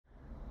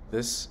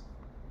This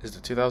is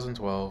the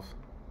 2012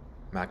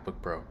 MacBook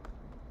Pro.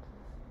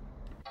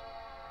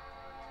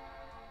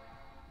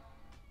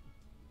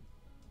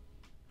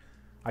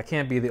 I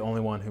can't be the only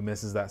one who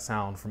misses that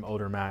sound from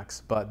older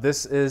Macs, but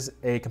this is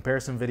a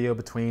comparison video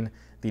between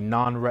the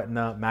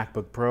non-Retina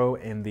MacBook Pro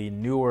and the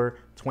newer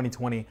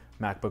 2020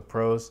 MacBook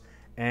Pros.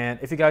 And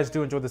if you guys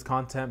do enjoy this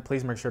content,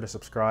 please make sure to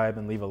subscribe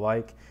and leave a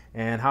like.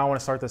 And how I want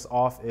to start this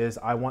off is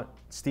I want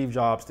Steve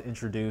Jobs to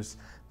introduce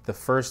the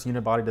first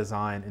unibody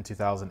design in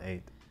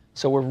 2008.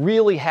 So we're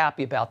really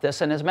happy about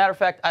this, and as a matter of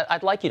fact,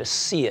 I'd like you to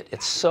see it.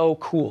 It's so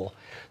cool.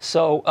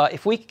 So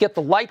if we could get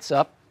the lights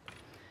up,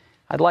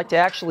 I'd like to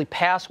actually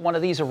pass one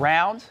of these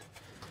around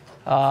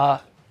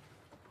from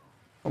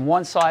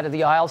one side of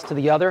the aisles to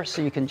the other,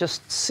 so you can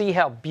just see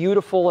how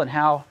beautiful and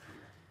how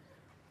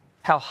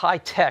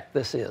high-tech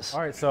this is.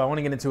 All right, so I want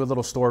to get into a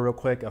little story real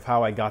quick of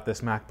how I got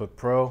this MacBook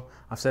Pro.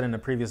 I've said in a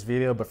previous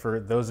video, but for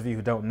those of you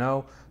who don't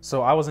know,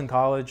 so I was in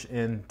college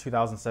in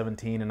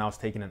 2017 and I was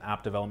taking an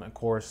app development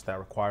course that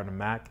required a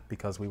Mac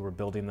because we were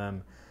building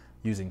them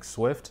using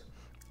Swift.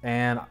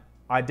 And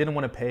I didn't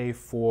want to pay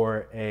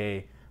for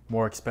a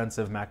more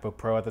expensive MacBook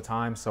Pro at the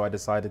time, so I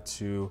decided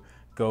to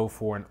go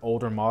for an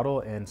older model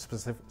and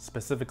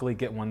specifically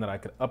get one that I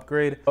could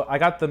upgrade. So I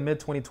got the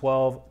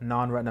mid-2012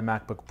 non-Retina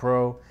MacBook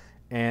Pro.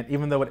 And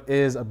even though it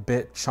is a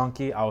bit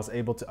chunky, I was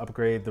able to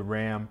upgrade the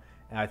RAM,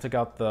 and I took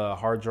out the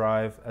hard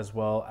drive as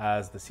well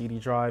as the CD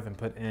drive and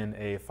put in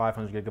a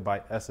 500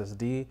 gigabyte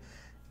SSD.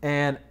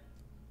 And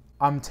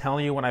I'm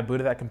telling you, when I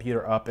booted that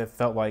computer up, it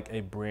felt like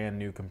a brand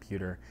new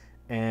computer.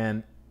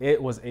 And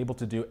it was able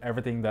to do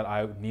everything that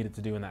I needed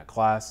to do in that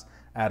class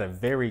at a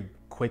very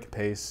quick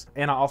pace.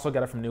 And I also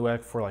got it from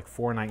Newegg for like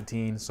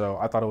 $419, so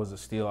I thought it was a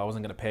steal. I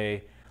wasn't gonna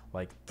pay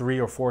like 3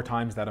 or 4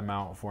 times that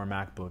amount for a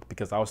MacBook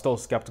because I was still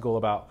skeptical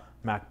about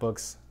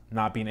MacBooks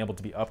not being able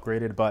to be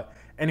upgraded. But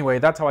anyway,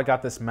 that's how I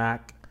got this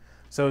Mac.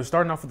 So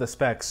starting off with the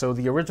specs. So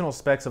the original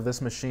specs of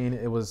this machine,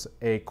 it was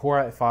a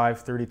Core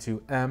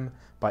i5-32M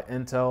by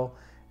Intel.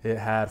 It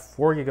had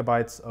 4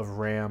 gigabytes of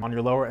RAM. On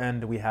your lower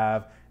end, we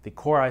have the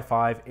Core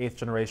i5 8th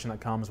generation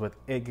that comes with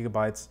 8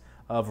 gigabytes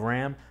of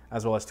RAM,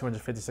 as well as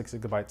 256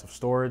 gigabytes of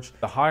storage.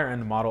 The higher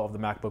end model of the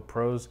MacBook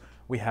Pros,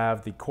 we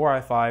have the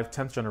Core i5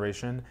 10th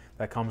generation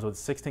that comes with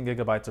 16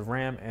 gigabytes of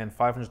RAM and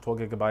 512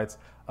 gigabytes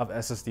of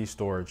SSD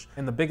storage.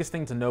 And the biggest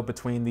thing to note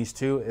between these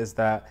two is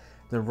that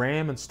the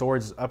RAM and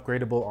storage is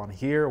upgradable on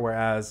here,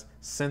 whereas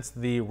since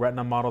the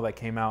Retina model that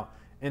came out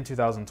in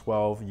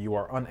 2012, you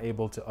are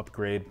unable to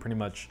upgrade pretty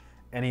much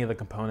any of the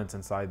components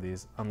inside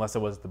these, unless it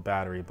was the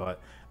battery, but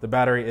the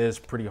battery is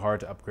pretty hard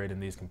to upgrade in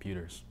these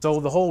computers.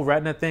 So the whole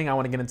Retina thing, I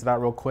want to get into that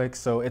real quick.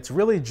 So it's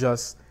really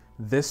just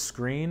this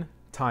screen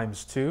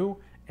times 2,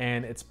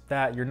 and it's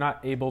that you're not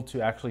able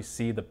to actually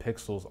see the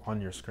pixels on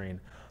your screen.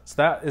 So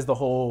that is the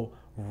whole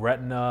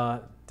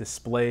Retina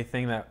display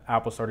thing that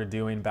Apple started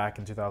doing back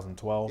in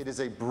 2012. It is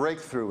a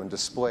breakthrough in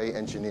display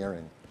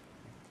engineering.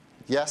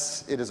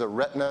 Yes, it is a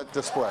Retina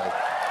display.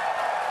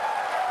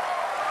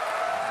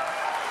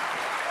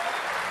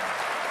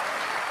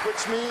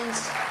 Which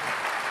means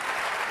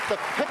the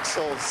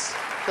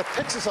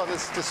pixels on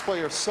this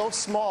display are so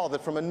small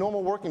that from a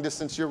normal working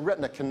distance, your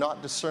Retina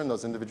cannot discern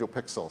those individual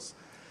pixels.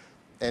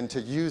 And to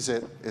use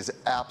it is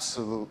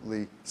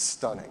absolutely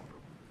stunning.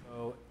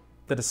 So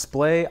the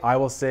display, I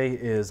will say,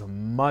 is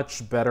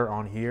much better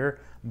on here.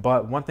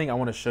 But one thing I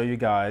want to show you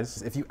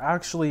guys, if you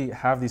actually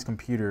have these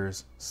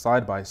computers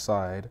side by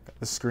side,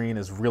 the screen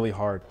is really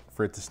hard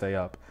for it to stay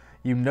up.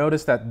 You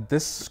notice that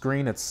this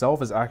screen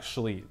itself is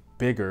actually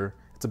bigger.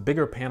 It's a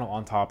bigger panel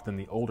on top than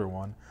the older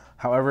one.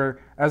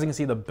 However, as you can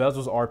see, the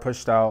bezels are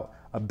pushed out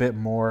a bit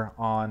more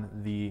on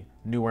the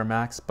newer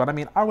Macs, but I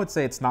mean, I would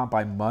say it's not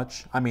by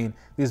much. I mean,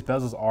 these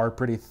bezels are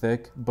pretty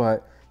thick,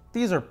 but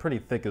these are pretty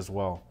thick as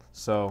well.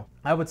 So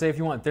I would say if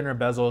you want thinner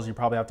bezels, you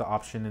probably have to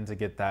option in to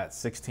get that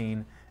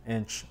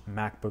 16-inch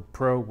MacBook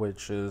Pro,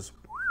 which is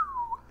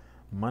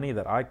money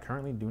that I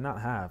currently do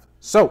not have.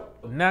 So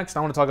next,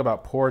 I want to talk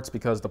about ports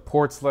because the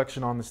port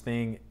selection on this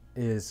thing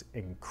is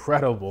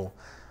incredible.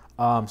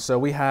 So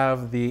we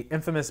have the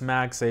infamous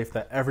MagSafe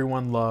that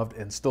everyone loved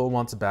and still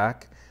wants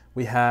back.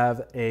 We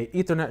have a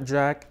Ethernet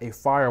jack, a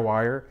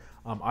FireWire.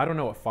 I don't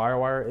know what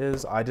FireWire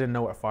is. I didn't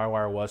know what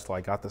FireWire was till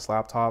I got this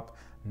laptop.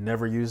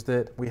 Never used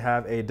it. We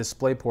have a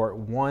DisplayPort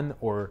 1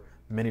 or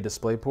mini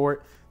DisplayPort,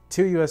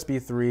 2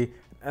 USB 3, an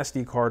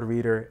SD card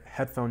reader,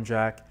 headphone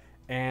jack,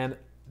 and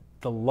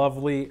the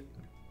lovely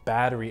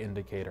battery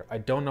indicator. I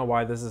don't know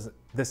why this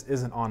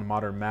isn't on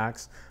modern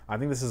Macs. I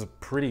think this is a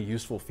pretty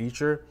useful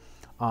feature.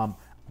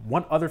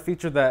 One other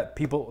feature that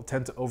people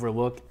tend to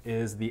overlook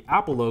is the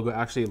Apple logo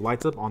actually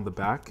lights up on the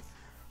back.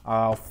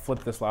 I'll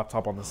flip this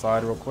laptop on the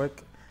side real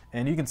quick.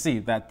 And you can see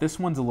that this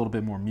one's a little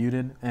bit more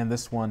muted and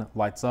this one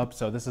lights up.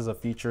 So this is a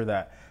feature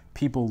that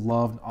people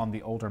loved on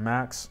the older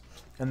Macs.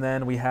 And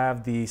then we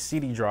have the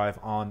CD drive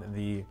on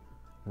the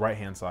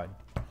right-hand side.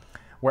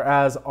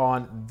 Whereas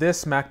on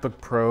this MacBook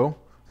Pro,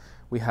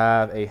 we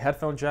have a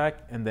headphone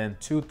jack and then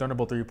 2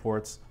 Thunderbolt 3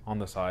 ports on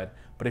the side.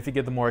 But if you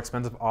get the more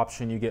expensive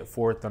option, you get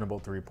 4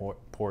 Thunderbolt 3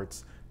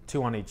 ports,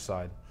 2 on each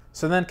side.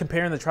 So then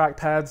comparing the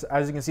trackpads,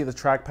 as you can see, the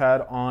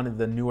trackpad on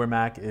the newer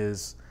Mac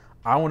is,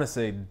 I want to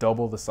say,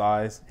 double the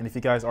size. And if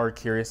you guys are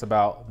curious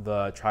about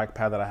the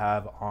trackpad that I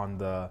have on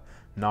the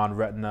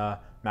non-Retina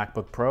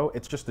MacBook Pro,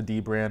 it's just the D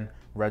brand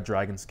Red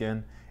Dragon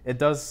skin.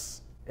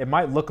 It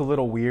might look a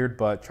little weird,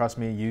 but trust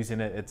me,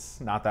 using it, it's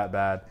not that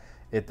bad.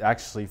 It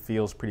actually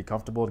feels pretty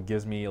comfortable. It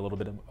gives me a little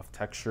bit of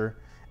texture,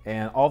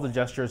 and all the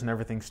gestures and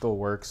everything still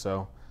work,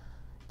 so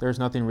there's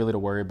nothing really to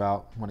worry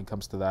about when it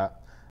comes to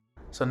that.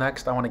 So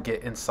next, I want to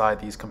get inside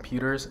these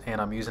computers,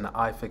 and I'm using an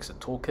iFixit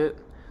toolkit.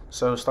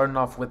 So starting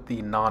off with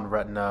the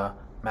non-Retina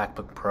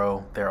MacBook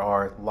Pro, there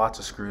are lots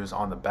of screws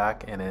on the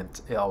back, and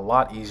it's a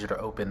lot easier to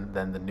open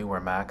than the newer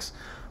Macs.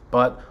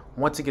 But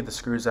once you get the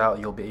screws out,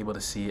 you'll be able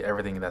to see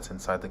everything that's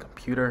inside the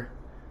computer.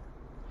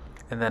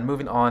 And then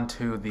moving on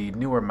to the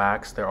newer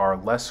Macs, there are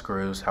less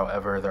screws.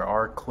 However, there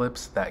are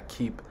clips that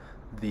keep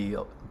the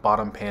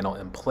bottom panel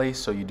in place,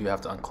 so you do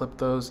have to unclip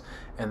those.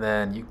 And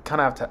then you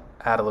kind of have to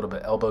add a little bit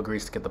of elbow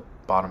grease to get the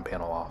bottom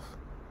panel off.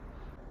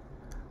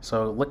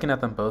 So looking at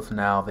them both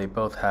now, they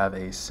both have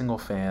a single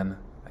fan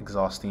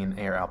exhausting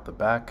air out the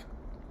back.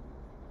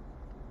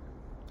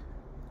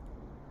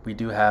 We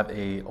do have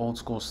a old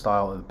school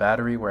style of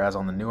battery, whereas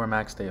on the newer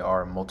Macs they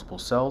are multiple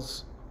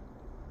cells.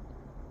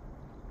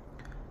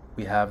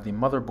 We have the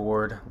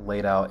motherboard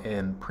laid out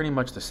in pretty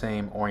much the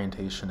same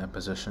orientation and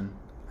position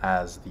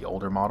as the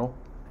older model.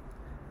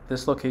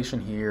 This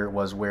location here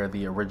was where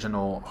the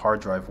original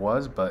hard drive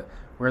was, but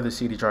where the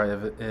CD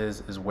drive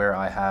is where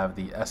I have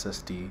the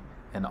SSD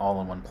and all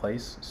in one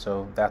place,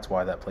 so that's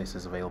why that place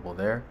is available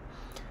there.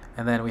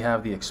 And then we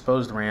have the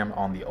exposed RAM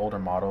on the older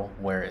model,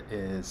 where it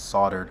is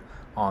soldered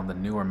on the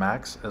newer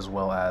Macs, as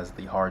well as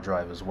the hard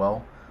drive as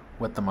well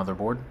with the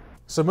motherboard.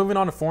 So moving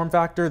on to form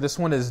factor, this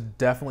one is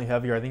definitely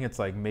heavier. I think it's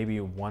like maybe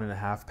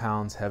 1.5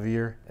 pounds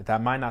heavier.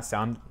 That might not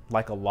sound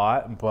like a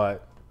lot,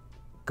 but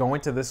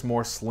going to this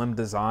more slim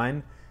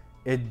design,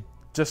 it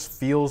just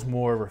feels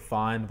more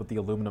refined with the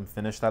aluminum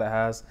finish that it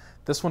has.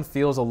 This one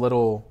feels a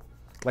little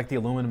like the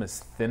aluminum is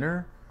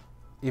thinner,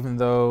 even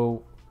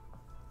though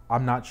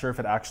I'm not sure if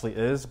it actually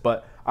is,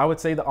 but I would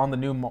say that on the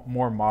new,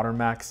 more modern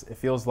Macs, it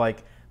feels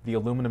like the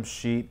aluminum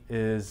sheet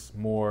is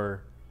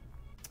more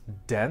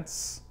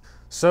dense.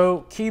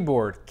 So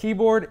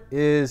keyboard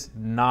is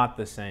not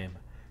the same.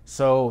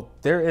 So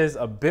there is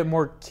a bit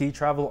more key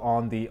travel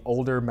on the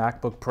older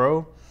MacBook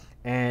Pro,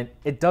 and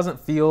it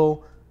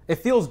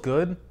feels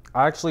good.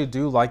 I actually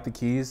do like the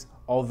keys,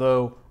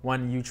 although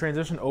when you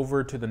transition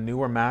over to the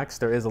newer Macs,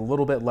 there is a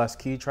little bit less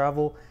key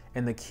travel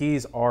and the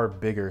keys are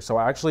bigger. So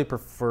I actually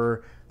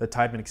prefer the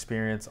typing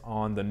experience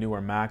on the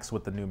newer Macs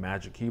with the new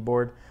Magic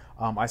Keyboard.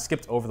 I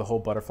skipped over the whole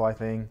butterfly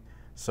thing,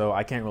 so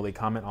I can't really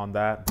comment on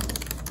that.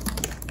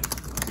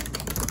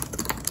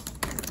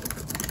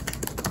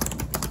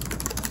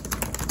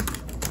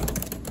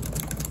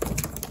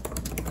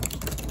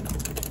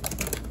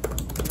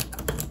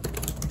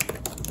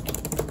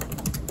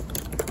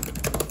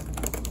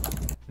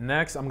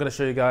 Next, I'm gonna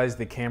show you guys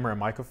the camera and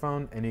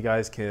microphone, and you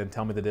guys can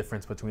tell me the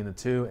difference between the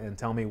two and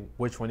tell me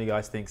which one you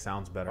guys think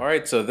sounds better. All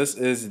right, so this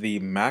is the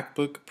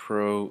MacBook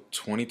Pro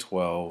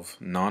 2012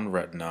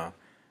 non-Retina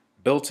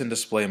built-in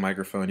display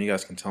microphone. You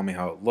guys can tell me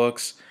how it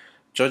looks.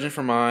 Judging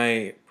from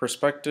my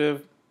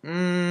perspective,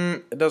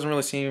 it doesn't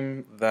really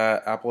seem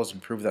that Apple has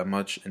improved that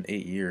much in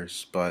 8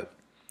 years, but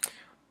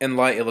in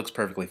light, it looks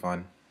perfectly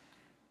fine.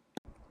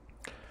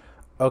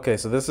 Okay,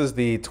 so this is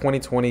the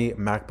 2020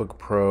 MacBook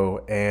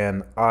Pro,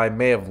 and I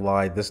may have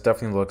lied. This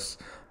definitely looks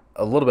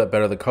a little bit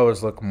better. The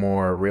colors look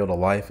more real to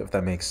life, if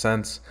that makes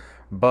sense.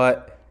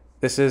 But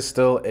this is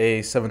still a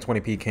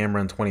 720p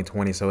camera in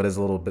 2020, so it is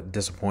a little bit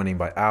disappointing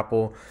by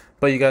Apple.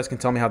 But you guys can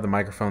tell me how the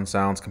microphone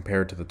sounds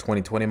compared to the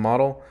 2020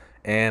 model,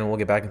 and we'll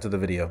get back into the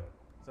video.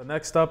 So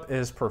next up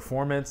is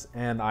performance,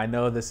 and I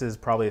know this is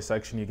probably a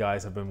section you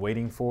guys have been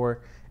waiting for,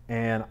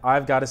 and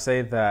I've got to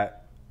say that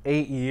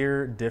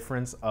 8-year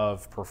difference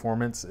of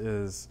performance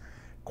is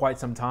quite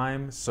some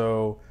time.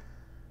 So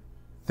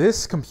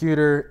this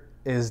computer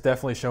is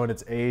definitely showing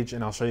its age,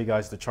 and I'll show you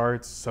guys the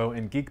charts. So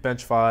in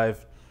Geekbench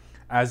 5,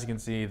 as you can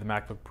see, the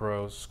MacBook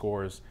Pro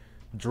scores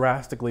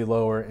drastically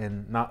lower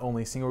in not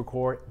only single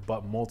core,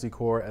 but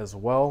multi-core as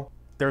well.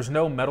 There's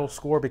no Metal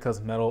score because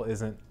Metal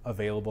isn't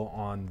available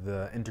on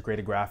the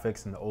integrated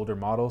graphics in the older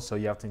models, so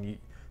you have to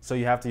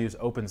use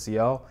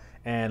OpenCL.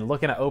 And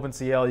looking at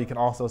OpenCL, you can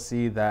also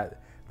see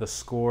that the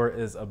score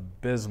is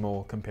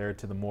abysmal compared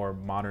to the more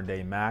modern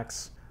day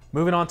Macs.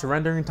 Moving on to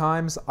rendering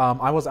times,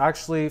 I was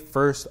actually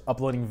first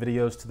uploading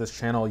videos to this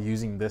channel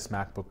using this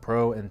MacBook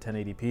Pro in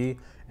 1080p,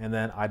 and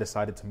then I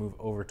decided to move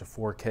over to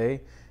 4K.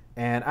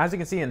 And as you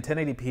can see in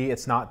 1080p,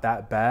 it's not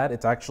that bad.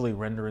 It's actually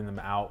rendering them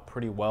out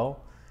pretty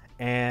well.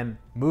 And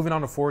moving on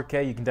to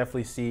 4K, you can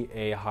definitely see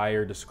a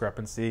higher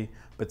discrepancy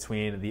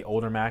between the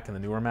older Mac and the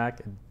newer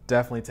Mac. It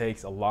definitely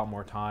takes a lot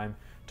more time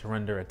to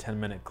render a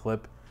 10-minute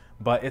clip,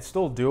 but it's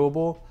still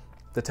doable.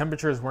 The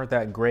temperatures weren't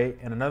that great.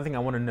 And another thing I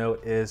want to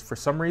note is, for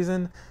some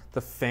reason,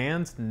 the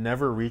fans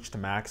never reached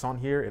max on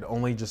here. It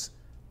only just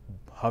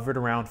hovered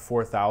around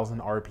 4,000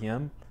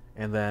 RPM,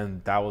 and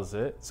then that was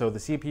it. So the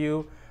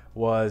CPU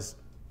was,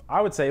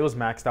 I would say it was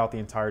maxed out the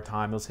entire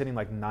time. It was hitting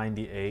like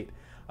 98.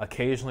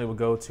 Occasionally it would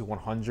go to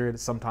 100,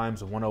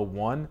 sometimes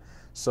 101.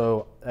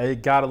 So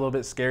it got a little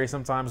bit scary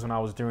sometimes when I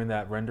was doing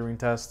that rendering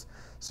test.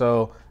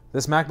 So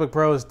this MacBook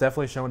Pro is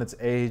definitely showing its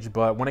age,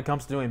 but when it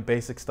comes to doing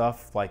basic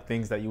stuff like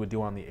things that you would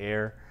do on the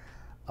air,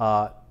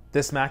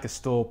 this Mac is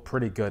still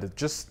pretty good. It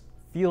just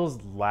feels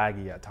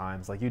laggy at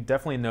times. Like you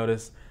definitely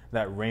notice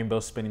that rainbow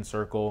spinning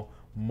circle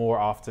more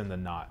often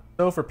than not.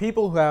 So for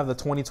people who have the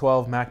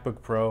 2012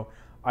 MacBook Pro,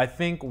 I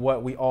think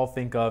what we all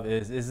think of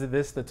is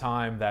this the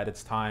time that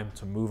it's time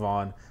to move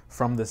on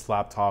from this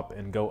laptop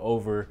and go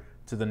over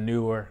to the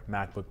newer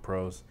MacBook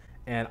Pros?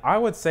 And I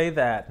would say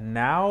that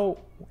now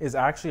is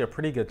actually a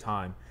pretty good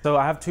time. So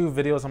I have two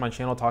videos on my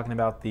channel talking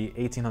about the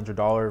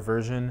 $1,800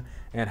 version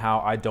and how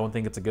I don't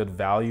think it's a good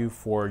value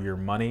for your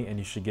money and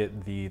you should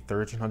get the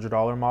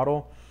 $1,300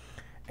 model.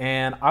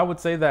 And I would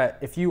say that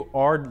if you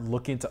are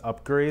looking to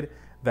upgrade,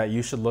 that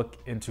you should look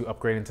into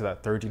upgrading to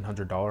that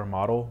 $1,300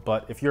 model.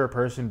 But if you're a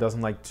person who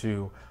doesn't like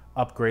to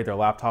upgrade their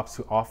laptops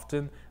too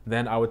often,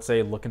 then I would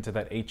say look into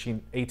that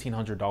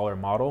 $1,800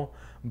 model.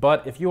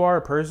 But if you are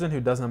a person who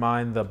doesn't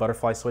mind the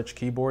butterfly switch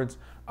keyboards,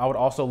 I would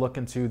also look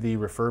into the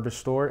refurbished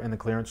store and the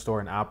clearance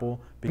store in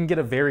Apple. You can get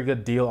a very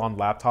good deal on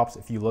laptops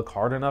if you look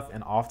hard enough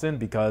and often,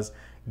 because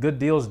good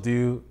deals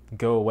do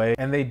go away,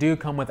 and they do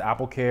come with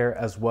Apple Care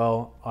as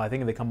well. I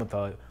think they come with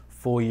a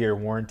full year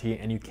warranty,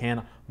 and you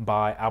can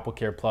buy Apple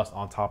Care Plus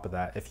on top of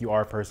that if you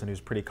are a person who's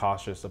pretty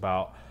cautious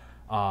about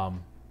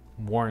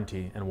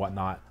warranty and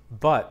whatnot.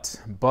 But,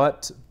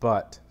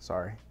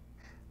 sorry.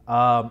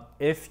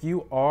 If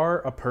you are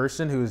a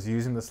person who is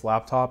using this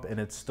laptop and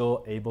it's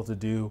still able to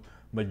do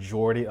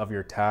majority of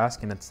your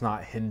task and it's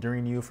not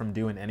hindering you from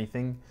doing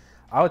anything,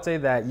 I would say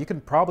that you can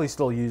probably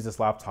still use this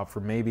laptop for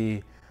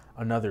maybe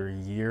another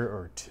year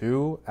or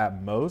two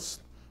at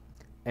most.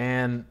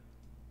 And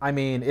I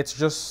mean, it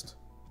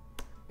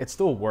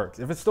still works.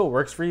 If it still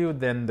works for you,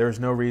 then there's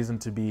no reason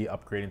to be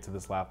upgrading to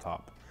this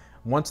laptop.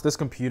 Once this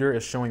computer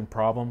is showing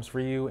problems for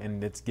you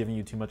and it's giving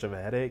you too much of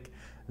a headache,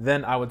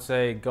 then I would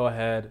say go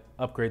ahead,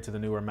 upgrade to the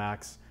newer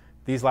Macs.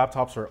 These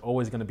laptops are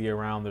always going to be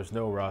around. There's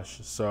no rush.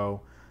 So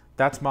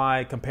that's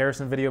my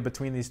comparison video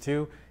between these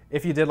two.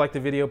 If you did like the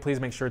video, please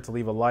make sure to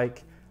leave a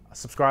like,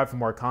 subscribe for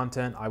more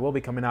content. I will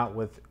be coming out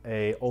with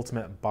a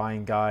ultimate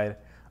buying guide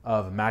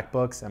of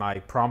MacBooks, and I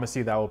promise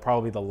you that will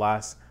probably be the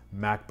last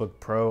MacBook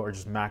Pro or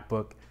just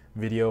MacBook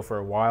video for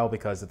a while,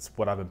 because it's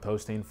what I've been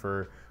posting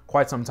for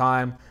quite some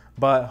time.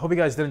 But hope you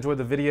guys did enjoy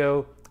the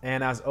video,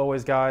 and as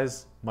always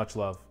guys, much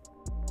love.